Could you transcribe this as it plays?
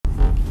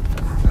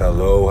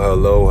Hello,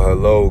 hello,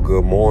 hello.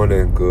 Good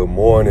morning, good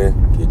morning.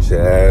 Get your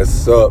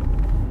ass up.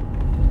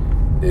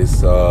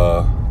 It's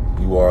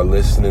you are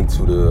listening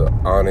to the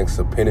Onyx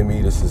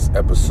Epitome. This is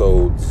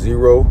episode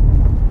 0.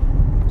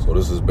 So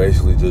this is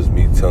basically just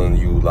me telling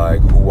you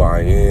like who I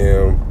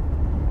am,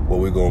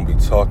 what we're gonna be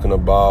talking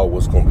about,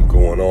 what's gonna be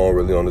going on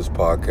really on this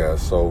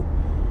podcast. So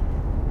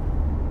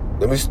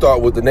let me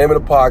start with the name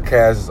of the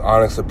podcast is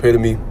Onyx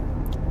Epitome.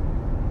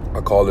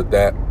 I call it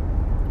that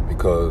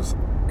because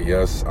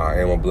yes, I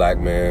am a black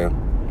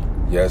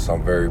man. Yes,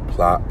 I'm very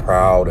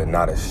proud and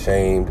not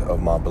ashamed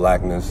of my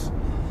blackness.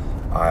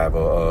 I have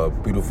a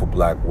beautiful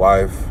black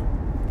wife,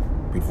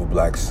 beautiful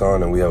black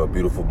son, and we have a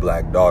beautiful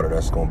black daughter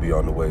that's going to be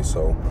on the way.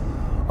 So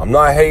I'm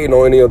not hating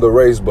on any other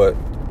race, but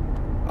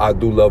I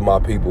do love my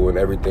people and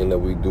everything that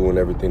we do and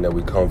everything that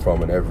we come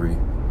from and every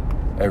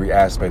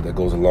aspect that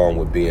goes along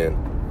with being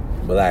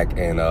black.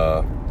 And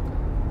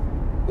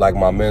like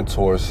my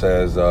mentor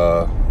says,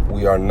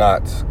 we are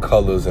not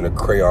colors in a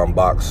crayon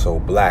box, so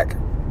black.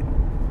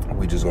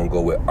 We just gonna go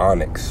with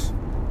onyx.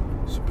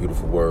 It's a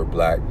beautiful word,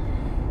 black.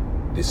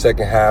 The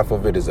second half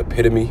of it is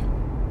epitome.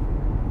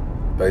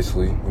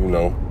 Basically, you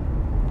know,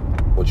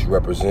 what you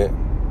represent,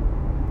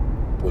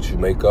 what you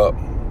make up,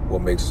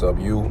 what makes up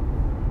you.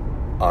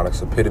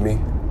 Onyx Epitome.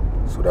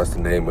 So that's the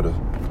name of the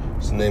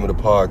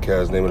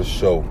podcast, name of the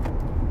show.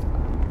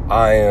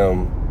 I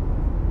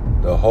am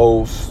the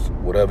host,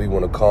 whatever you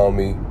want to call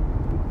me.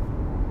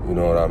 You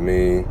know what I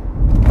mean?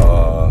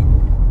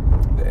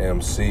 The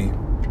MC,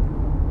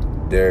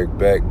 Derek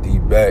Beck, D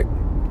Beck,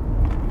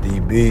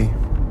 DB.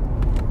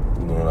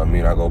 You know what I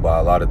mean? I go by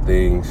a lot of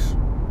things.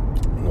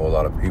 You know a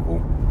lot of people.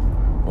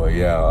 But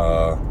yeah,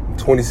 I'm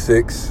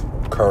 26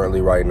 currently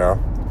right now.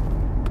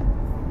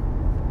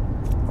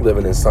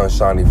 Living in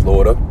sunshiny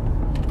Florida.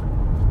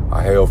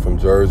 I hail from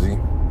Jersey.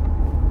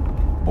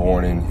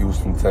 Born in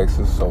Houston,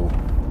 Texas. So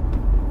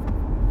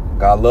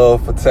got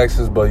love for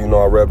Texas, but you know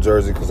I rep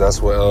Jersey because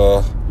that's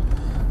where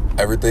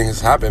everything has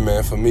happened,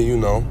 man. For me, you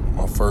know,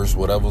 my first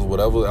whatever,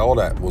 all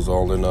that was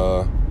all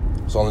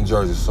in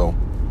Jersey. So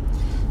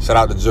shout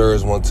out to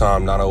Jersey one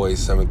time,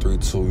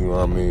 908-732, you know what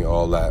I mean,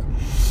 all that.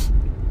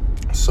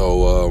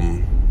 So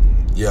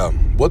yeah,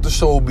 what the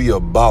show will be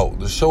about?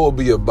 The show will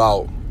be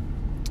about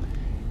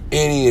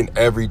any and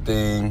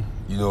everything,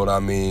 you know what I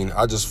mean?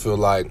 I just feel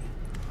like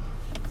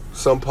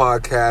some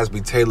podcasts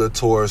be tailored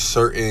towards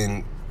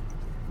certain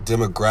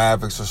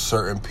demographics or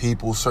certain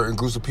people, certain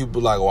groups of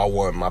people. Like, I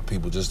want my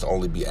people just to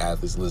only be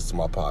athletes. Listen to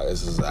my podcast.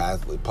 This is an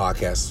athlete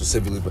podcast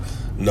specifically, but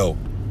no,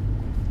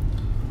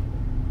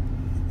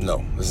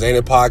 this ain't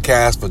a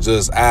podcast for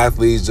just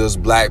athletes,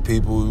 just black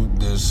people,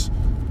 just,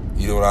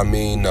 you know what I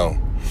mean? No,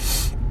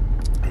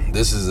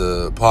 this is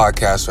a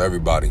podcast for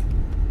everybody.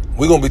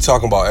 We're gonna be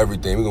talking about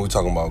everything. We're gonna be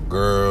talking about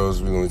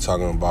girls. We're gonna be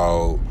talking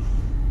about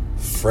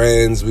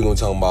friends. We're gonna be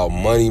talking about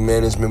money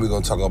management. We're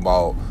gonna talk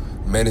about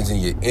managing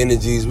your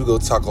energies. We're gonna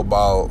talk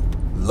about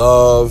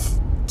love.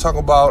 Talk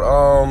about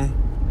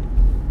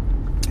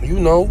you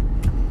know,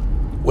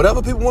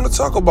 whatever people want to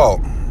talk about.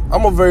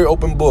 I'm a very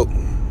open book,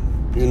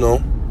 you know.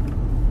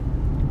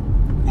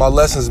 My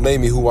lessons made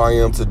me who I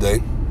am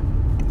today.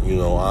 You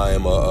know, I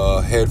am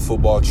a head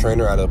football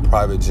trainer at a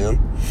private gym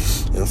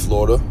in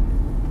Florida.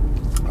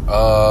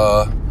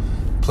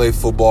 Played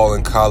football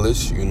in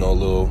college, you know,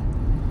 little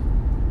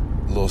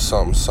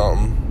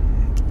something.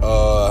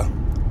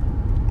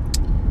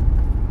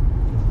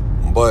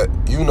 But,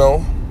 you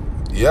know,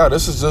 yeah,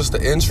 this is just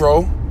the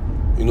intro,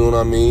 you know what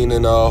I mean?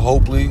 And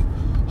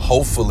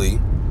hopefully,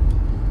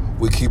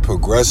 we keep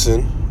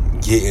progressing,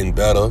 getting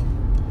better.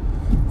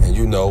 And,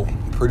 you know,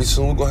 pretty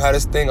soon we're going to have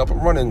this thing up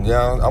and running.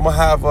 Yeah, I'm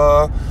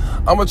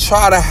going to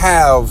try to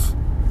have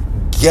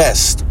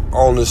guests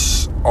on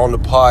the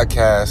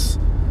podcast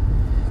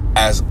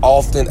as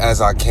often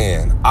as I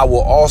can. I will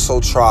also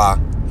try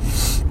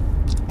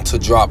to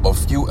drop a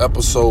few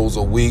episodes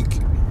a week.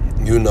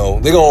 You know,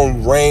 they're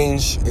going to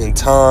range in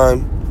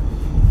time.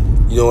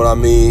 You know what I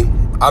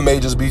mean? I may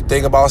just be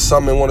thinking about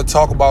something and want to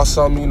talk about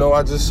something. You know,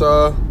 I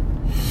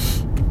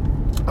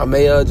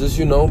may just,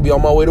 you know, be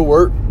on my way to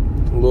work.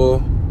 A little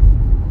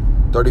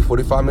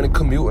 30-45 minute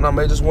commute. And I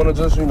may just want to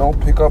just, you know,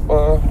 pick up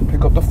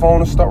the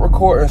phone and start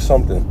recording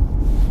something.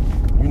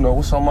 You know,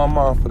 what's on my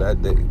mind for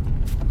that day.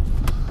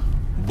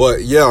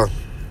 But, yeah.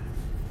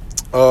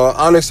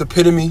 Onyx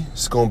Epitome.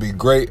 It's going to be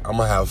great. I'm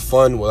going to have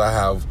fun. Will I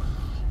have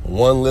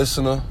one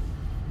listener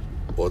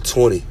or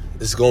 20?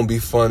 It's going to be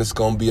fun. It's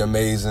going to be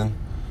amazing.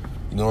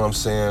 You know what I'm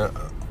saying?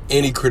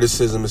 Any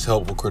criticism is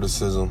helpful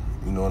criticism.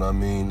 You know what I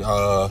mean?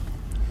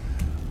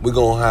 We're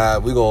going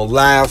to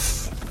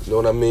laugh. You know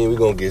what I mean? We're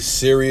going to get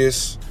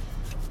serious.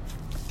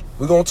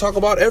 We're going to talk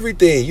about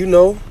everything, you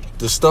know?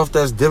 The stuff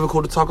that's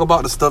difficult to talk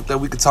about, the stuff that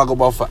we could talk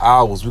about for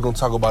hours. We're going to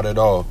talk about it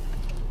all.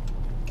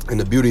 And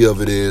the beauty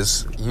of it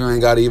is, you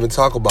ain't got to even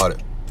talk about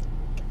it.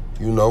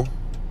 You know?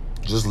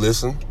 Just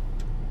listen.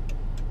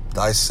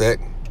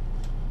 Dissect.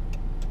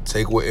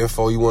 Take what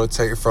info you want to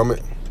take from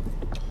it.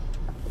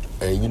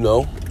 And, you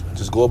know,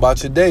 just go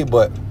about your day.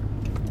 But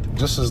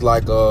just as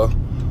like a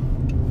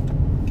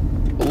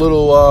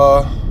little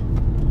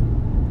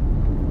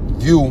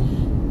view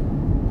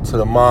to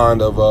the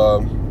mind of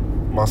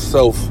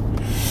myself.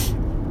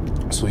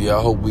 So yeah,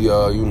 I hope we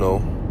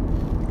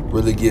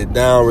really get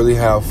down, really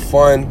have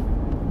fun.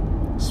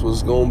 That's what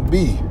it's gonna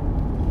be.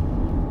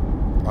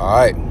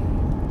 Alright.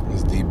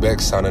 It's D-Beck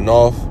signing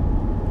off.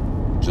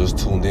 Just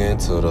tuned in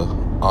to the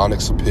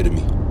Onyx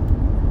Epitome.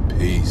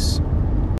 Peace.